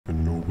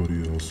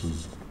anybody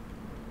else's.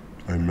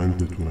 I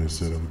meant it when I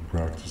said I would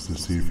practice the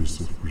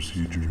safest of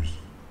procedures.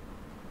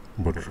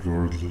 But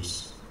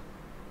regardless,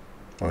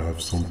 I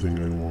have something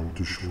I want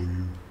to show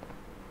you.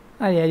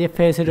 अरे यार ये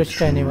फिर से It रुच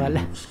करने sure वाला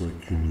looks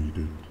like you need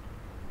it.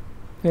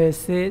 फिर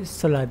से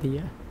सुला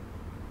दिया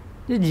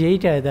ये यही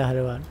चाहता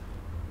हर बार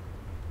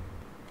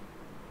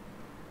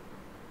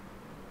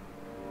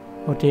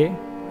ओके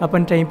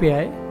अपन टाइम पे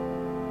आए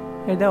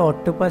इधर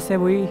ऑक्टोपस है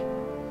वही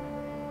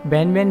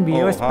बैन बैन भी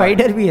है और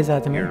स्पाइडर भी है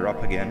साथ में You're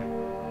up again.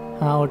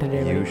 हाँ उठ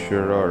रहे You भाई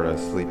sure are a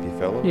sleepy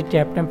fellow. ये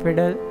कैप्टन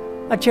फिडल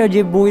अच्छा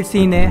ये वो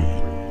सीन है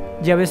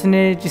जब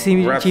इसने किसी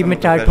भी चीज़ में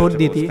टार ठोक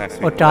दी थी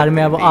और टार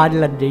में अब आग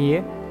लग रही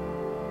है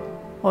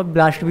और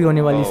ब्लास्ट भी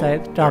होने वाली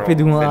शायद काफ़ी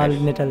धुआं आग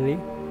निकल रही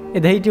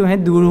इधर ही जो है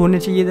दूर होने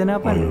चाहिए थे ना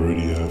अपन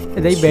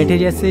इधर ही बैठे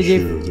जैसे ये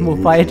वो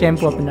फायर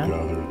टेम्पो अपना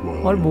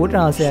और वो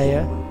कहाँ से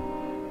आया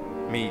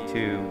Me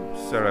too.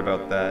 Sorry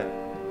about that.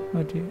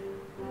 Okay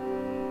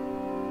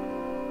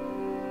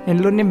in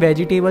लोगों ने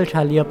वेजिटेबल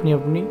खा लिया अपनी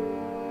अपनी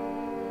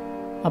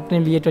अपने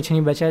लिए कुछ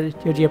नहीं बचा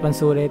क्योंकि अपन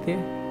सो रहे थे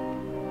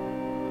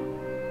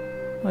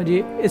और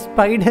ये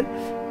स्पाइडर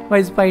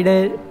और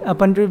स्पाइडर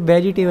अपन को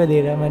वेजिटेबल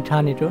दे रहा है मैं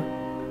खाने को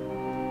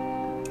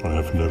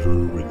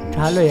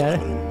खा लो यार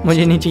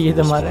मुझे नहीं चाहिए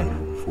तुम्हारा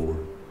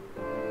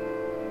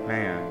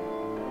Man,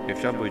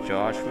 if Shabu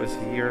Josh was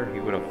here, he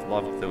would have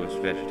loved those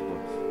vegetables.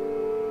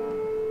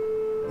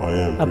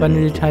 अपन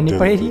मुझे खानी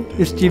पड़ेगी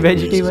इसकी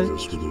vegetable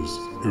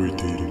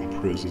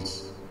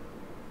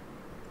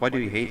Why do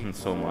you hate him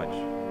so much?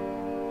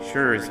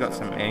 Sure, he's got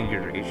some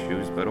anger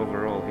issues, but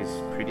overall he's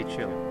pretty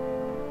chill.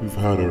 We've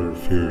had our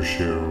fair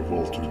share of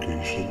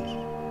altercations.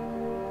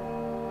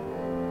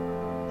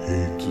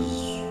 Hate is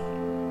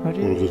one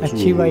of the two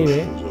अच्छी vibe है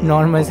emotions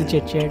normal से I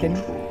chit chat है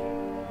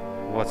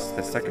What's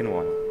the second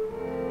one?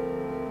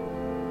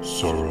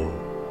 sorrow.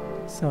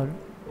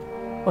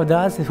 Sorry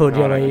उदास हो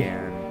गया Not भाई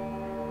again.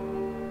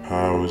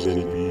 How is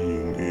any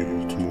being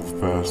able to move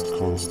past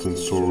constant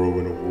sorrow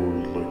in a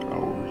world like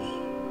ours?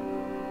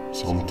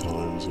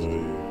 Sometimes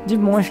ji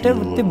monster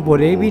उतने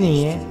बुरे भी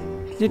नहीं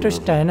है जी तो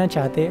स्टाइना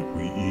चाहते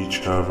we each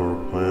have our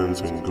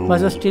plans and goals.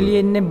 बस उसके लिए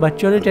इनने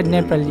बच्चों ने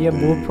चढ़ने पर लिया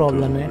वो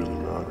प्रॉब्लम है Really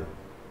matter.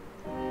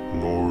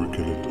 Nor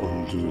can it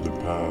undo the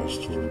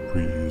past or the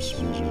previous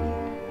misery.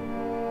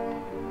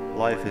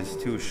 Life is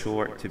too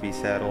short to be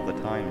sad all the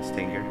time,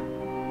 Stinger.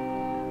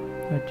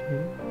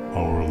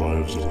 Our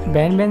lives are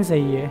ban ban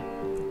सही है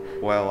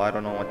Well, I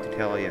don't know what to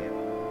tell you.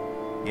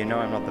 You know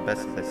I'm not the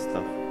best at this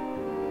stuff.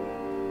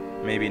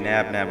 Maybe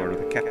Nab Nab or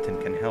the captain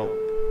can help.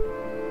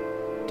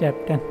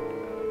 Captain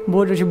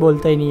वो कुछ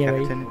बोलता ही नहीं है भाई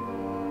Captain?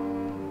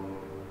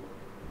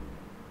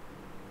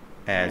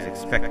 As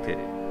expected.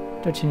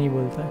 कुछ नहीं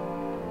बोलता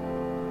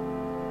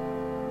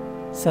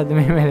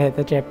सदमे में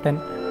रहता कैप्टन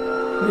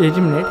एक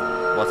minute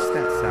What's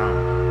that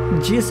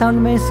sound? Ji sound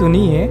मैंने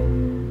सुनी है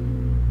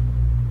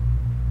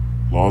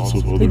lots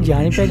of तो other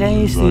जाने creatures पहचाने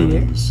reside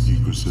इसलिए in this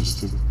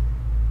ecosystem.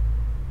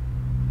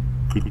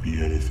 Could be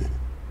anything.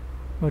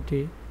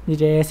 Okay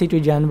जी ऐसी कोई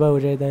जानवर हो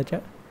जाता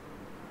था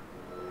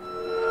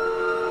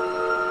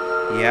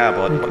Yeah,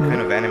 but what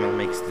kind of animal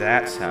makes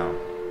that sound?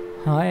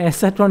 हाँ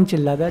ऐसा कौन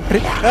चिल्लाता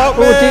ट्रिक Help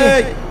me!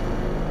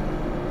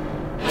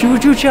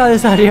 चू-चू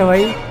चार्ल्स आ रहा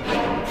भाई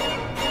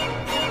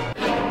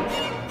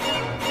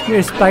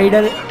ये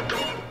स्पाइडर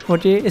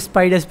ओके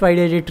स्पाइडर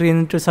स्पाइडर ये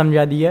ट्रेन तो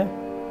समझा दिया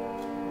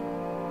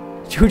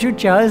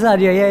चू-चू-चार्ल्स आ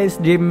रहा है इस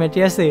गेम में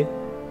कैसे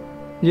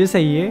ये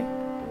सही है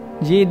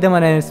ये एकदम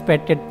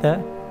अनएक्सपेक्टेड था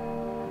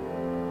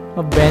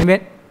और बैन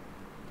बैन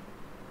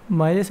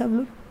मारे सब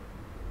लोग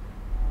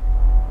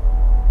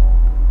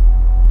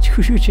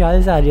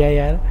चू-चू-चार्ल्स आ रहा है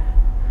यार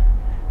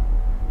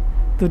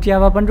तो क्या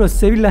अब अपन को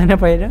उससे भी लाना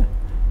पड़ेगा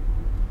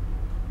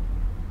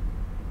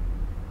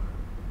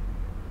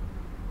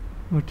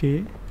ओके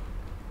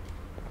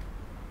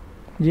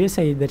ये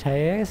सही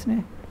दिखाया है इसने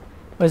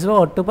बस वो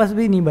ऑक्टोपस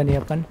भी नहीं बने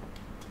अपन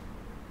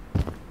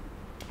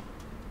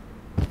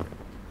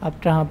अब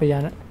कहाँ पे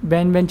जाना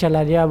बैन बैन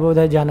चला गया अब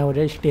उधर जाना हो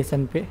रहा है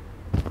स्टेशन पे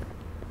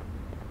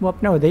वो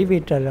अपना उधर ही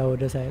वेट कर रहा हो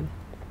रहा शायद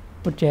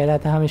वो कह रहा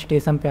था हम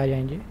स्टेशन पे आ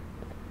जाएंगे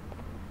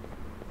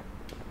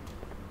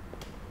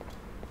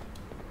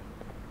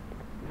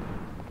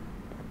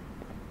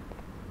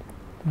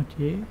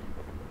ओके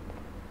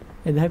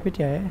इधर पे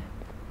क्या है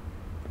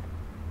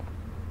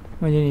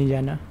मुझे नहीं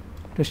जाना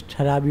तो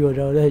खराब ही हो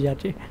रहा उधर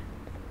जाके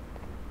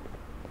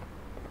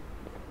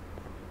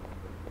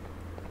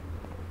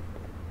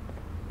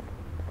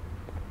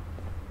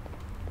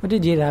मुझे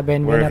जी रहा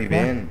ban Where ban have you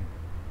अपना been?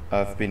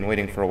 I've been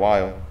waiting for a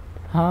while.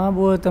 हाँ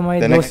वो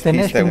तुम्हारे The दोस्त next है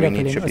ना piece that we stinger need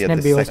film should be उसने at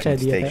the बेहोश कर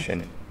second दिया था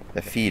station,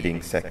 the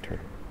feeding sector.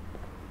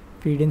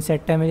 Feeding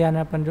sector में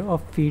जाना अपन जो और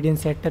फीडिंग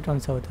सेक्टर कौन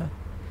सा होता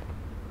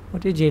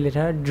और ये जेल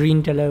था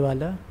ग्रीन कलर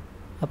वाला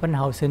अपन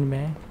हाउसिंग में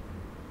है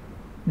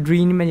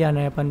ग्रीन में जाना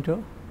है अपन को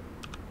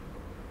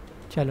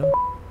चलो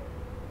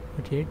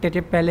ओके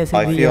टिकट पहले से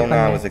I the feel upon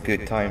now ने is a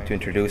good time to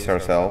introduce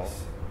ourselves,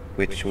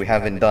 which we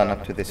haven't done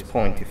up to this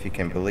point, if you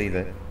can believe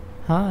it.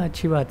 हाँ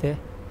अच्छी बात है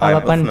I'm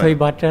अब अपन Uthman. थोड़ी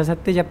बात कर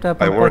सकते जब तक I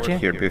अपन worked पहुँचे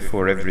here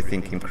before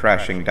everything came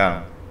crashing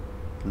down.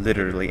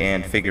 literally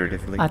and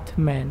figuratively.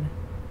 अर्थमैन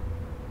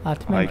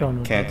I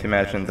can't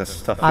imagine the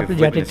stuff आप we've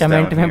जाते witnessed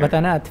टमेंट down में here.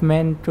 बताना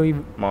अर्थमैन कोई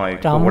My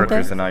काम होता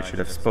coworkers है and I should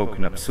have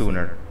spoken up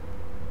sooner.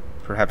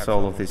 Perhaps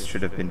all of this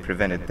should have been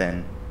prevented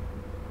then.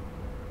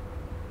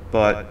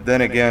 But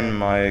then again,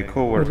 my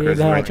coworkers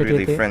weren't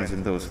really friends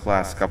in those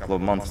last couple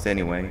of months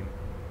anyway,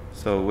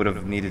 so would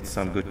have needed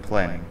some good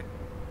planning.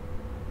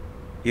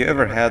 You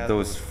ever had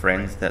those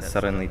friends that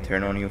suddenly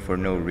turn on you for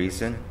no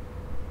reason?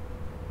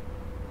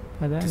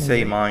 पता To नहीं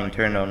say mine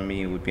turned on me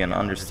would be an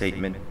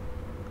understatement.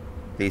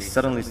 They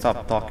suddenly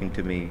stopped talking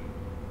to me.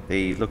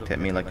 They looked at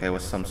me like I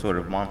was some sort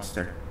of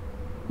monster.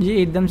 ये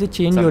एकदम से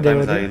change हो रहे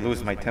Sometimes I होते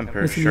lose my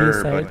temper, इसलिए sure,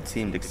 शायद but it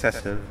seemed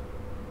excessive.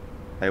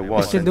 I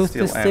was इससे and दोस्त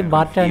still इससे am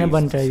बात करना confused,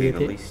 बंद to कर say दिए the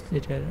थे least.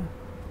 बेचारा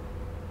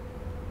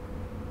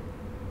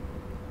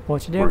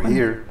पहुंच रहे We're अपन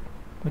here.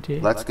 मुझे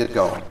Let's get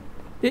going.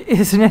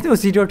 इसने तो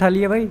सीट उठा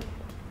लिया भाई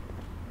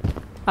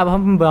अब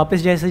हम वापस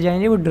जैसे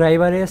जाएंगे वो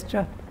ड्राइवर है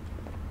एक्स्ट्रा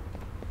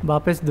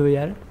वापस दो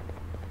यार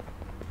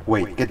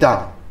Wait, get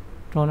down.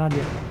 रोना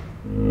दिया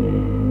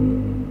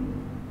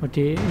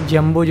ओके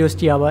जंबो जोश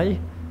की आवाज़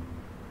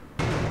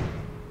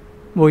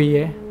वही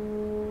है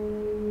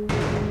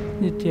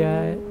ये क्या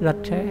है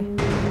रथ है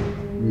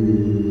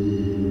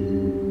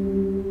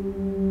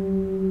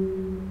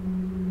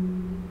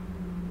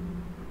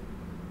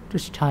तो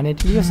ठाने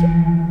के लिए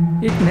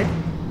एक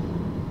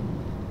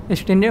मिनट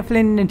स्टैंडर्ड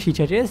फ्लेन ने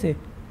खींचा थे ऐसे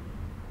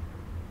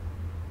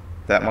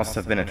That must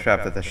have been a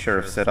trap that the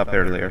sheriff set up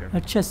earlier.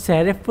 अच्छा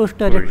सेरिफ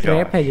पोस्टर Poor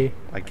ट्रैप है Josh. ये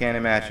I can't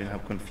imagine how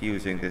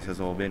confusing this has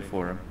all been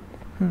for him.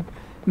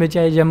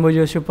 बेचारे जंबो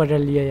जोश को पकड़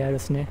लिया यार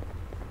उसने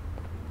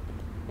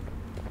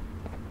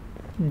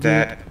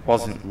That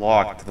wasn't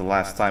locked the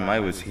last time I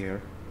was here.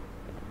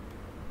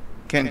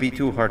 Can't be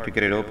too hard to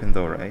get it open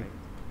though, right?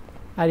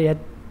 अरे यार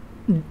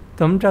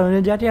तुम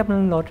ट्रैवल जाते अपना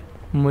लॉट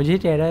मुझे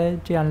कह रहा है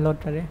कि अनलॉक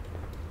करे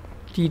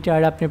की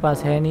कार्ड अपने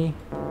पास है नहीं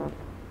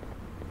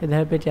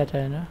इधर पे क्या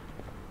है ना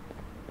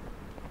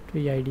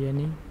कोई आइडिया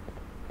नहीं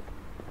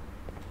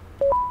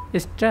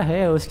इसका है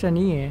उसका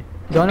नहीं है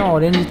दोनों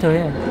ऑरेंज तो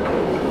है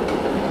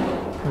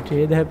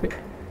ओके इधर पे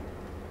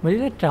मुझे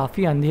ना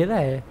काफ़ी अंधेरा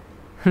है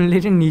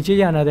लेकिन नीचे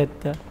जाना था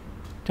इतना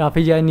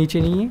काफ़ी ज़्यादा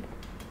नीचे नहीं है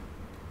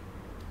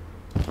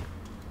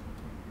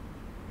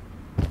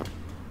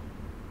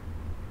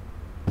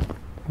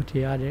ओके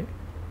यार है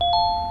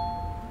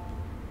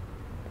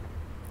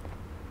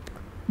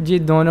जी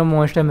दोनों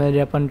मॉन्स्टर मिल रहे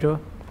अपन को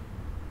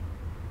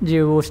जी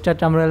वो उसका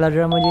कमरा लग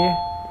रहा मुझे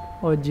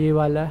और जी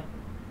वाला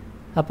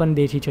अपन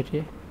देख ही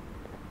चुके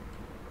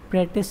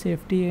प्रैक्टिस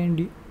सेफ्टी एंड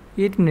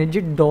एक मिनट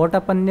जी डॉट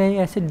अपन ने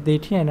ऐसे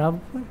देखे है ना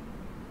अब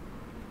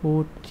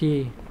ओके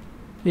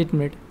एक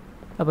मिनट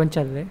अपन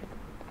चल रहे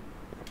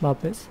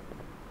वापस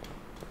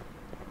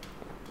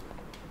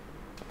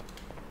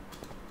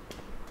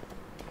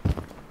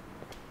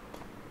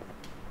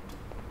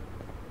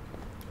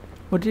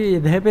मुझे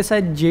इधर पे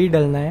शायद जे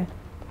डलना है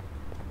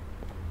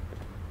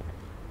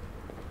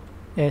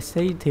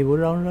ऐसे ही थे वो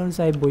राउंड राउंड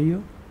शायद वही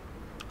हो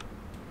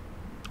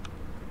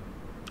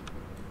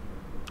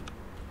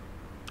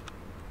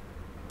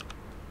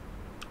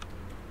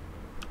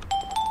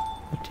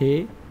ओके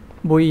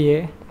वही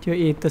है जो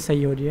एक तो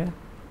सही हो गया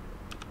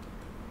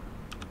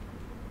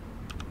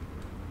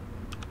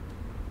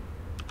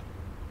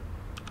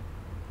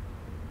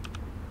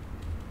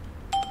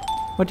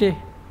ओके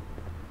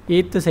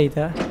एक तो सही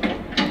था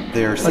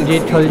There और seems ये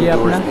to be खोल two दिया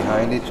doors अपना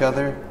behind each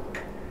other.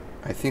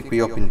 I think we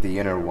opened the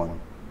inner one.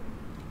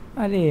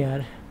 अरे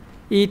यार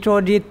एक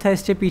और जीत था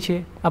इससे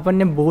पीछे अपन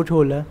ने बोट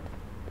खोला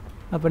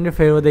अपन ने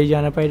फिर उधर ही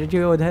जाना पड़ेगा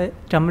क्योंकि उधर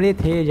कमरे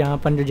थे जहाँ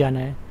अपन को जाना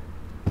है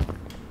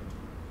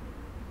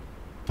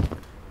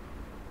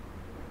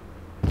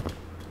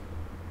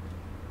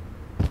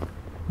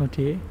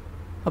ओके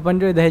अपन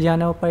जो इधर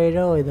जाना हो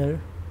पड़ेगा और इधर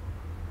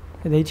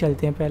ही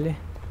चलते हैं पहले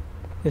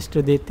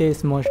इसको देते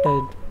इस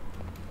मॉन्स्टर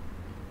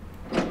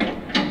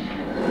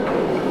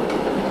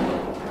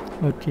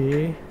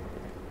ओके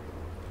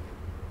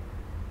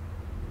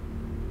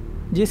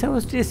जी सब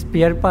उसके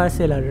स्पेयर पार्ट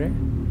से लड़ रहे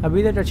हैं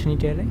अभी तो टच नहीं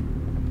कह रहे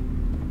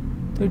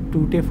तो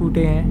टूटे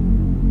फूटे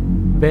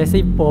हैं वैसे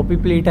ही पॉपी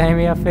प्ले टाइम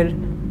है या फिर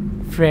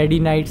फ्रेडी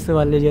नाइट्स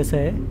वाले जैसा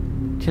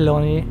है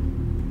खिलौने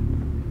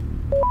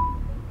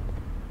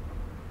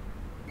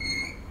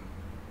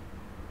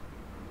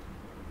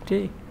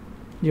ठीक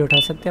ये उठा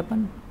सकते हैं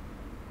अपन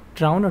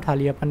ट्राउन उठा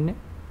लिया अपन ने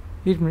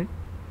एक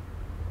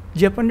मिनट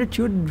जी अपन ने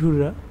चूट ढूंढ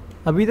रहा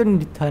अभी तो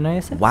नहीं था ना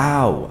ऐसा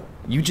Wow,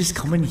 you just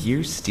come in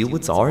here, steal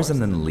what's ours,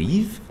 and then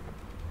leave?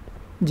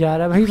 जा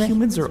रहा भाई You मैं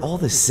humans are all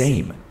the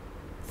same.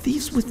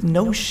 Thieves with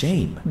no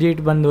shame.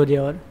 Gate बंद हो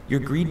गया और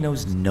Your greed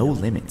knows no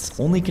limits,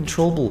 only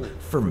controllable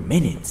for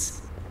minutes.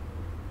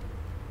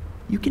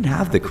 You can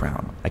have the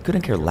crown. I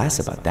couldn't care less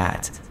about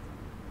that.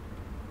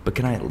 But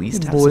can I at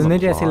least have some बोलने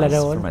जैसे लगा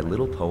applause और for my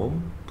little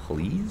poem,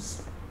 please?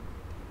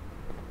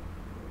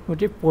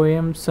 मुझे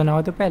poem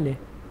सुनाओ तो पहले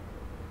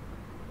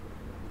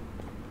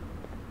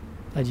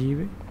अजीब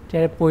है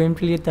तेरे पोएम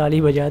के लिए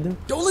ताली बजा दो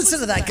Don't listen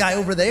to that guy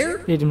over there.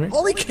 एक minute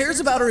All he cares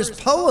about are his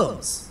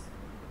poems.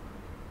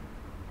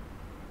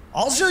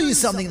 I'll show you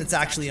something that's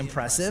actually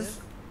impressive.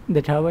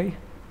 दिखा भाई.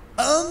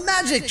 A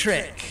magic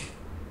trick.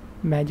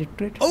 Magic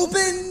trick.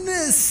 Open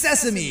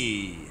sesame.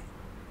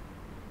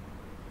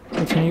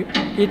 कुछ नहीं.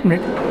 1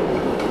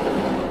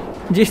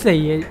 मिनट. जी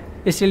सही है.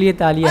 इसके लिए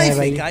तालियां है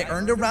भाई. I think I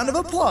earned a round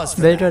of applause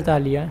for belt और that.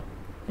 तालियां.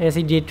 ऐसे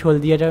ही गेट खोल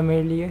दिया था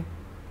मेरे लिए.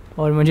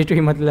 और मुझे कोई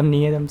मतलब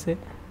नहीं है तुमसे.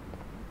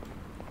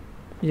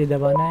 ये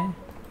दबाना है.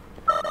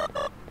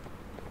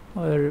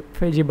 और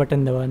फिर ये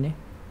बटन दबाने.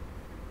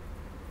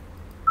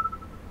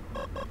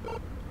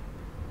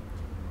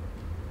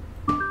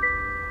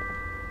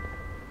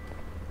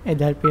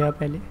 इधर पे आ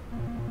पहले.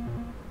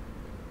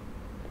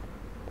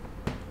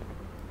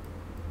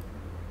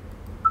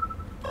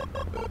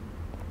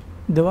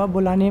 दवा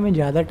बुलाने में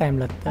ज़्यादा टाइम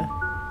लगता है.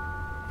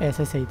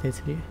 ऐसा सही था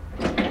इसलिए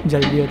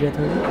जल्दी हो गया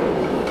थोड़ा.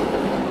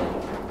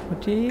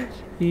 ठीक.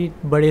 ये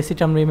बड़े से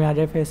कमरे में आ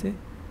जाए फिर से.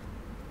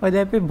 और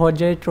इधर पे बहुत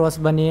ज़्यादा ट्रॉस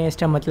बने हैं.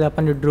 इसका मतलब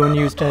अपन जो ड्रोन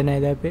यूज़ करना है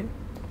इधर पे.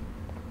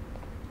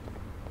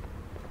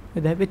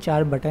 इधर पे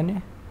 4 बटन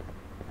है.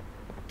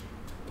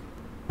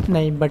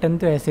 नहीं, बटन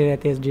तो ऐसे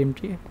रहते हैं इस गेम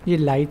के. ये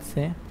लाइट्स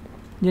हैं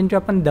जिनको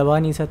अपन दबा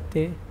नहीं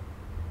सकते.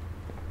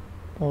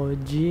 और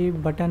ये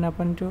बटन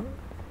अपन जो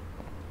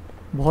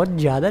बहुत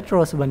ज़्यादा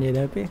ट्रॉस बने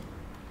इधर पे.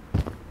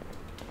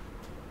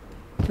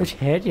 कुछ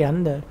है क्या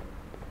अंदर?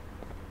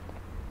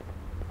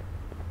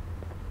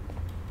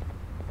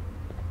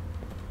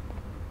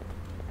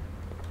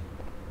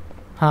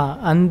 हाँ,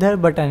 अंदर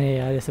बटन है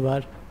यार इस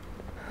बार.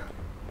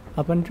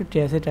 अपन तो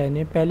कैसे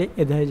टहने. पहले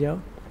इधर जाओ.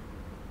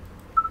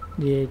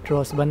 ये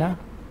ट्रॉस बना.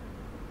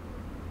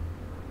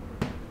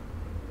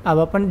 अब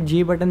अपन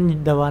जी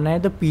बटन दबाना है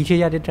तो पीछे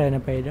जाके टहना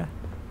पड़ेगा.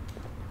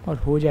 और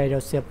हो जाएगा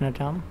उससे अपना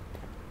काम.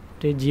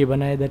 तो जी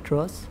बना है इधर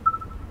ट्रॉस.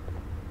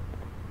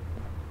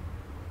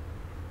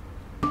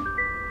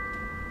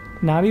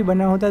 ना भी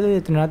बना होता तो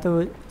इतना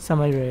तो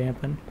समझ रहे हैं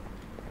अपन.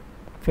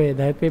 फिर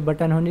इधर पे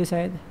बटन होंगे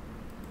शायद.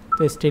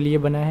 तो इसके लिए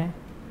बना है.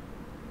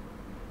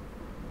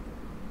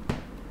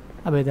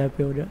 अब इधर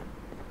पे हो जा.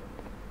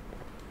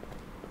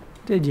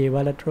 तो ये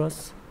वाला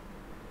ट्रॉस.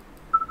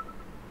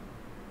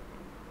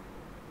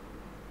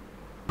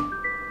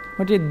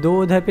 और ये 2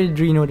 उधर पे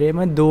ग्रीन हो रहे हैं.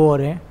 मैं 2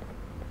 और हैं.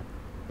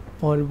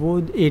 और वो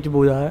 8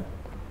 बोला है.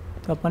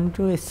 तो अपन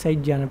को इस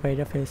साइड जाना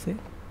पड़ेगा फिर से.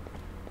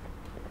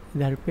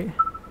 इधर पे.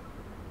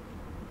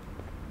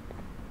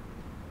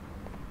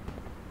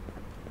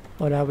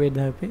 और अब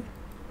इधर पे.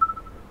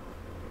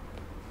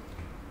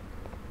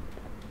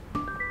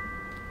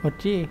 और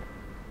ये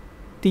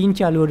 3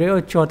 चालू हो रहे और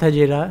चौथा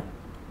जे रहा.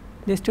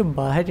 जिस तो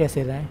बाहर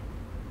कैसे रहा है.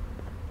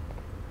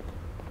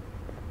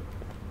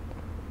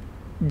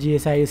 जी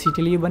साइड इसी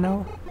के लिए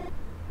बनाओ.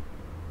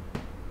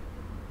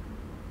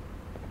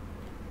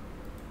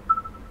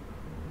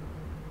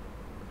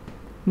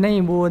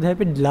 नहीं, वो उधर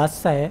पे ग्लास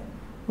सा है.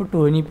 वो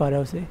टो नहीं पा रहा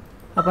उसे.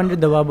 अपन जो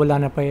दवा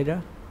बुलाना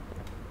पड़ेगा.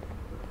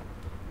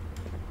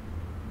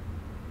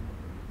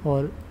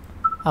 और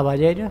अब आ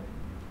जाएगा.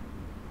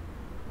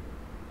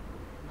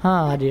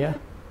 हाँ, आ गया.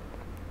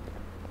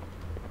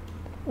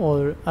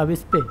 और अब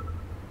इस पे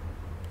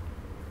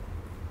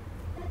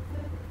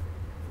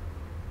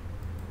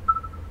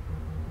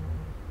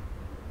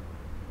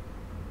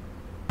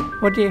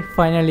ओके.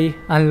 फाइनली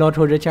अनलॉक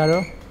हो गए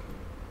चारों.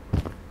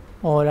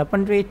 और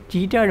अपन तो एक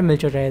चीटर मिल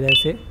चुका है इधर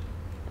से.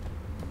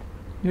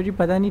 जो कि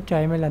पता नहीं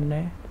टाइम में लड़ना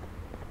है.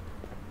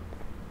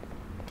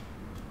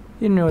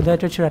 ये उधर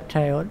तो रखा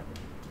है. और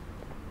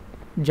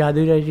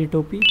जादू रहेगी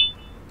टोपी.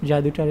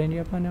 जादू करेंगे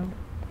अपन. अब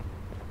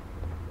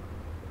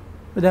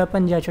उधर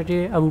अपन जा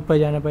चुके. अब ऊपर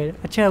जाना पड़ेगा.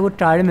 अच्छा, वो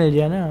टाड़ मिल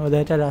गया ना.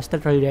 उधर का रास्ता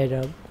टल जाएगा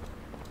अब.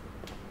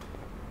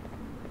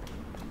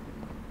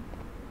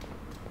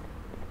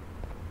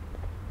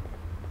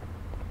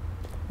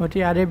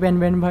 ओके. अरे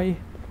बैन भाई,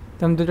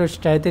 तुम तो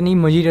चाहते नहीं.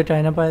 मुझे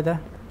रटाना पड़ा था.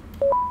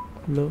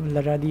 लो,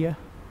 लगा दिया.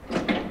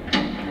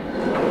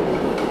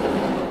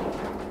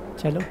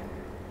 चलो.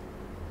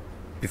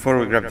 Before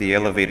we grab the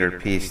elevator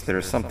piece, there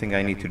is something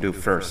I need to do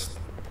first.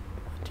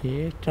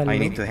 I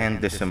need to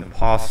hand this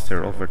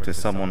imposter over to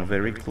someone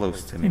very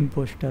close to me.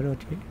 Imposter,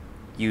 okay.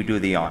 You do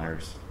the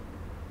honors.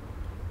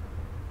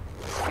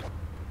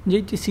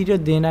 ये किसी को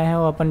देना है.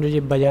 वो अपन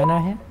जो बजाना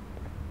है.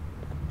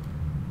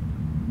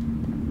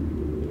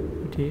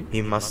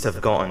 He must have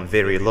gotten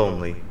very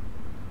lonely,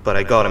 but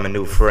I got him a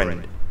new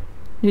friend.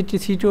 ये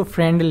किसी को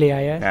फ्रेंड ले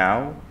आया. Now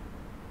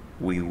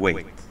we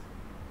wait.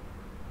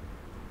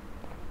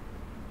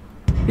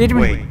 Wait,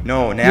 no,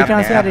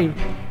 nap. से आ रही.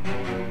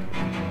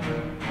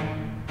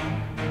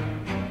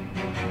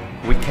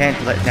 We can't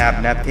let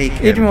nap take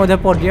him. एक में उधर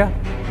पहुंच गया.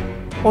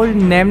 और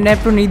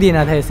नैप तो नहीं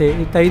देना था ऐसे.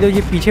 तभी तो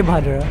ये पीछे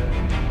भाग रहा.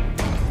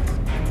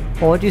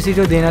 और किसी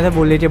को देना था,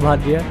 बोले के भाग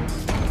गया.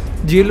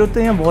 ये लोग तो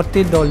यहाँ बहुत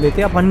तेज दौड़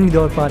लेते. अपन नहीं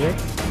दौड़ पा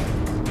रहे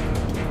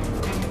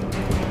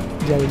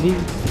जल्दी.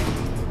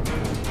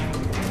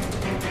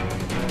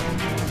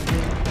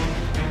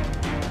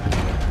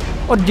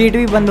 और गेट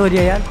भी बंद हो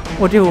जाए यार.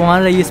 ओके, वहाँ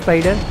रही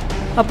स्पाइडर.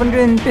 अपन जो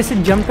इन पे से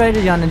जंप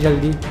करके जाना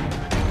जल्दी.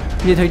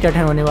 ये थोड़ी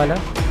कठिन होने वाला.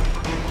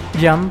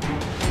 Jump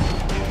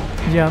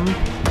jump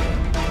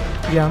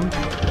jump.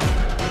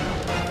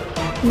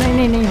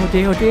 नहीं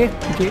होते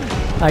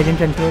आई डेंट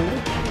कंट्रोल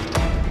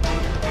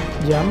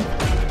जंप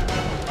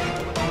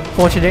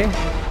पहुंच रहे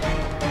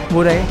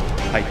वो रहे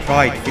I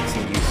tried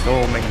fixing you so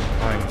many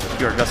times, but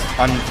you're just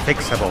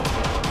unfixable.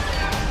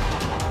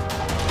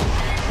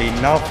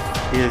 Enough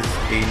is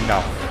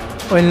enough.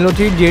 और इन लोग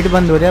की गेट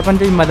बंद हो रहा है, अपन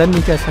तो मदद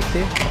नहीं कर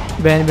सकते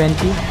बहन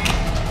की।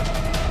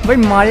 भाई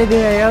मारे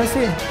दे रहा है यार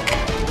उसे।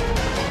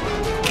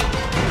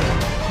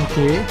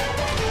 ओके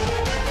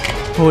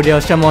हो गया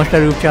उसका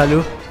मॉन्स्टर रूप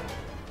चालू,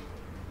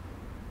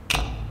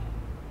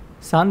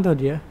 शांत हो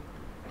गया।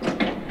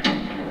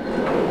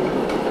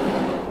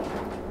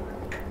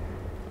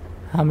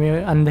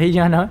 हमें अंदर ही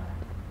जाना।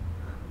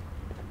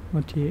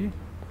 ओके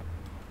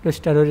तो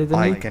स्टार हो जाता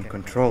I can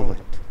control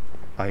it.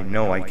 I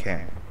know I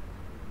can.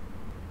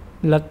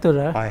 लग तो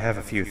रहा। I have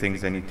a few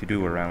things I need to do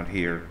around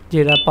here.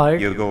 जेरा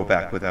part You go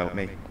back without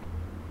me.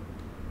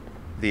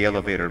 The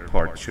elevator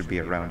part should be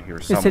around here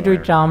इससे somewhere. कोई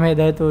काम है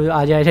इधर तो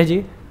आ जाएगा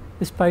जी।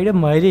 स्पाइडर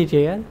मर रही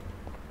थी यार,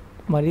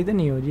 मरी तो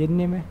नहीं हो रही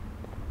इतने में।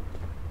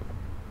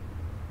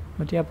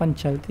 मुझे अपन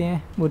चलते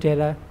हैं। वो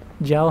तेरा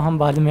जाओ हम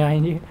बाद में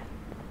आएंगे।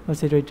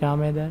 उससे कोई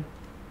काम है इधर।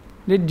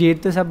 ये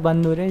गेट तो सब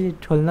बंद हो रहे हैं, ये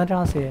खोलना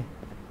कहाँ से है?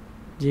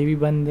 ये भी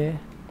बंद है,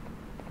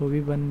 वो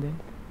भी बंद है।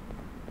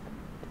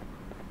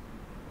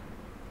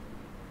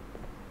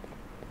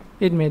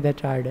 इनमें इधर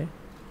चार्ड है।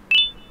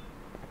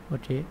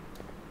 Okay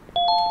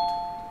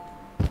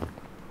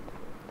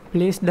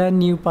place the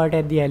new part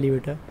at the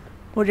elevator.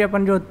 और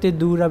अपन जो उतने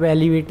दूर अब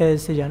एलिवेटर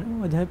से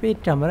जाना, उधर पे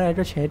एक कमरा है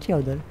तो शहर क्या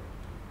उधर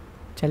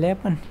चले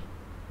अपन।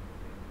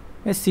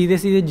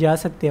 सीधे जा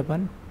सकते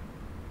अपन,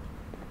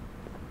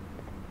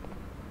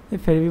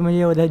 फिर भी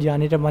मुझे उधर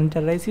जाने का मन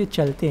कर रहा है इसलिए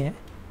चलते हैं।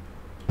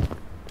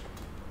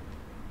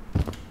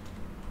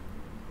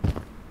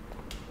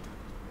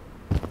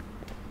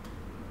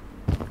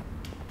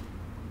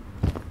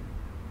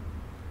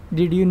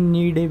 Did you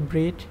need a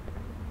break?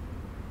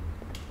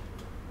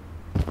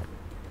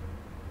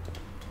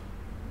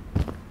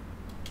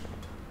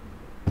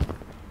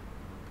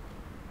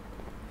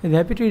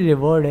 इधर पे कोई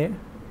रिवॉर्ड है,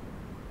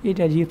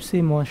 एक अजीब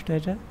सी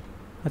मॉन्स्टर है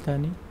पता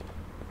नहीं।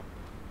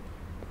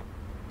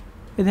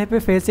 इधर पे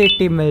फिर से एक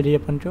टीम मिल रही है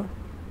अपन को,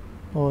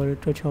 और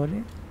कुछ और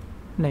है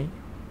नहीं,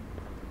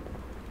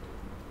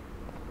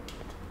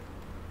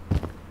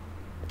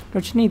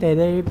 कुछ नहीं था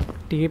इधर। एक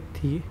टेप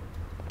थी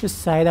जो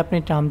शायद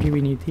अपने काम की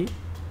भी नहीं थी।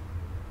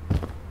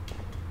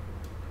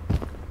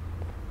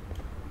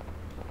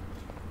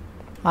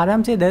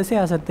 आराम से इधर से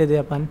आ सकते थे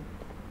अपन,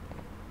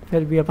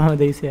 फिर भी अपन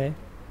उधर से आए।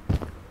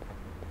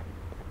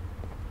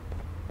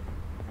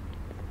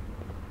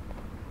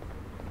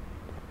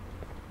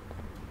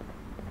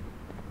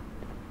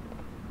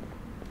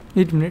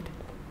 एक मिनट,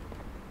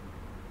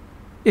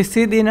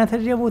 इससे देना था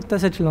जब वो उतना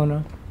सा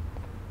चलाना।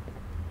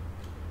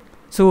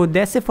 So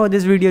that's it for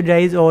this video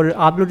guys. और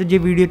आप लोग ये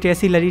वीडियो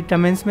कैसी लगी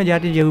कमेंट्स में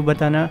जाके जरूर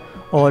बताना।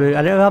 और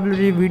अगर आप लोग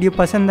ये वीडियो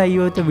पसंद आई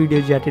हो तो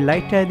वीडियो जाके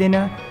लाइक कर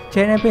देना,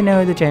 चैनल पे नए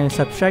हो तो चैनल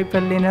सब्सक्राइब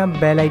कर लेना,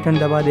 बेल आइकन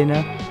दबा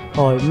देना।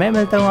 और मैं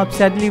मिलता हूँ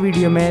आपसे अगली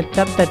वीडियो में,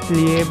 तब तक के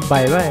लिए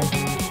बाय बाय।